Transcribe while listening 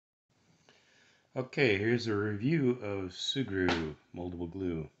Okay, here's a review of Sugru moldable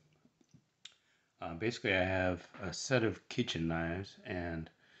glue. Basically, I have a set of kitchen knives and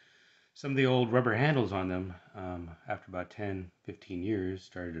some of the old rubber handles on them, after about 10-15 years,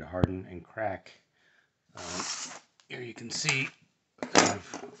 started to harden and crack. Um, Here you can see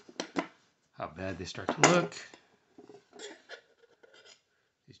how bad they start to look.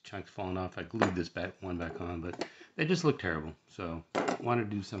 These chunks falling off. I glued this one back on, but they just look terrible. So I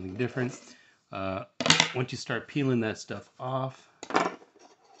wanted to do something different. Once you start peeling that stuff off,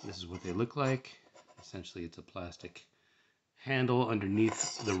 this is what they look like. Essentially, it's a plastic handle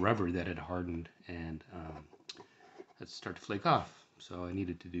underneath the rubber that had hardened and had started to flake off. So I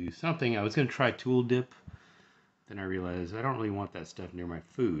needed to do something. I was going to try tool dip. Then I realized I don't really want that stuff near my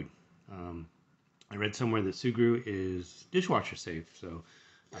food. I read somewhere that Sugru is dishwasher safe, so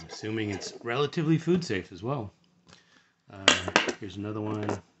I'm assuming it's relatively food safe as well. Here's another one.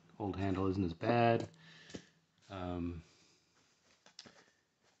 Old handle isn't as bad.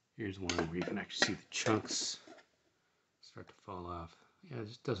 Here's one where you can actually see the chunks start to fall off. Yeah, it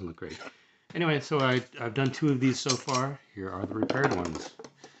just doesn't look great. Anyway, so I've done 2 of these so far. Here are the repaired ones.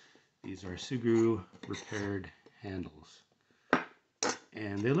 These are Sugru repaired handles.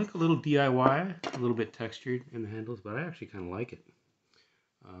 And they look a little DIY, a little bit textured in the handles, but I actually kind of like it.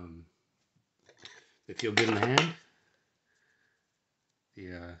 They feel good in the hand.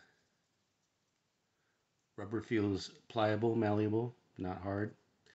 The rubber feels pliable, malleable, not hard.